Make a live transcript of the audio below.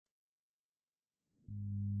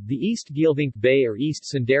The East Geelvink Bay or East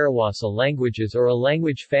Cenderawasih languages are a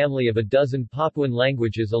language family of a dozen Papuan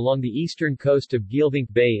languages along the eastern coast of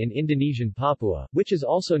Geelvink Bay in Indonesian Papua, which is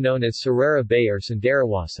also known as Sarera Bay or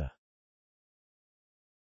Cenderawasih.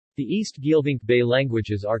 The East Geelvink Bay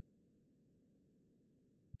languages are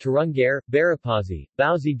Turungar, Barapazi,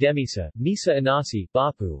 Bauzi Demisa, Nisa Inasi,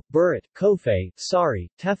 Bapu, Burit, Kofe, Sari,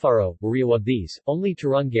 Tefaro, Wariwa. Of these, only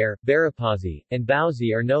Turungar, Barapazi, and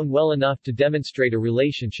Bauzi are known well enough to demonstrate a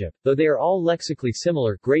relationship, though they are all lexically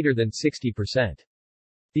similar, greater than 60%.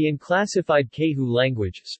 The unclassified Kehu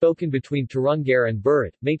language, spoken between Turungar and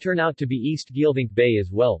Burit, may turn out to be East Geelvink Bay as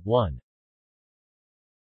well. 1.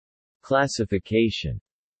 Classification.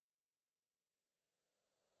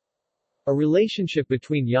 A relationship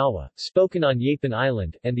between Yawa, spoken on Yapen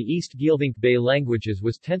Island, and the East Geelvink Bay languages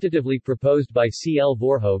was tentatively proposed by C. L.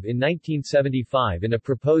 Voorhoeve in 1975 in a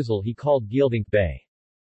proposal he called Geelvink Bay.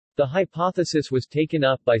 The hypothesis was taken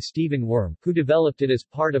up by Stephen Worm, who developed it as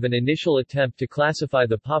part of an initial attempt to classify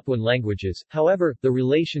the Papuan languages. However, the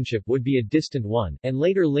relationship would be a distant one, and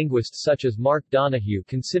later linguists such as Mark Donohue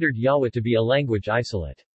considered Yawa to be a language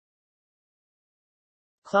isolate.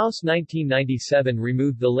 Klaus 1997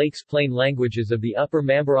 removed the Lakes Plain languages of the upper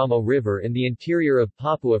Mamberamo River in the interior of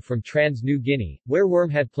Papua from Trans-New Guinea, where Worm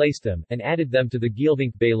had placed them, and added them to the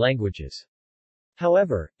Geelvink Bay languages.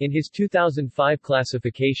 However, in his 2005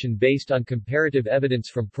 classification based on comparative evidence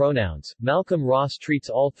from pronouns, Malcolm Ross treats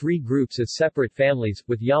all three groups as separate families,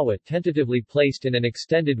 with Yawa tentatively placed in an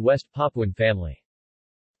extended West Papuan family.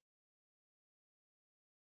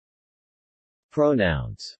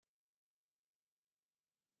 Pronouns.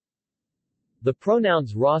 The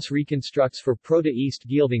pronouns Ross reconstructs for Proto-East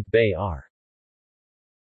Geelvink Bay are.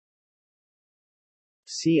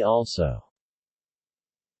 See also.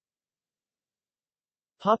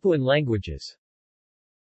 Papuan languages.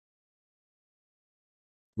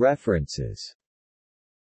 References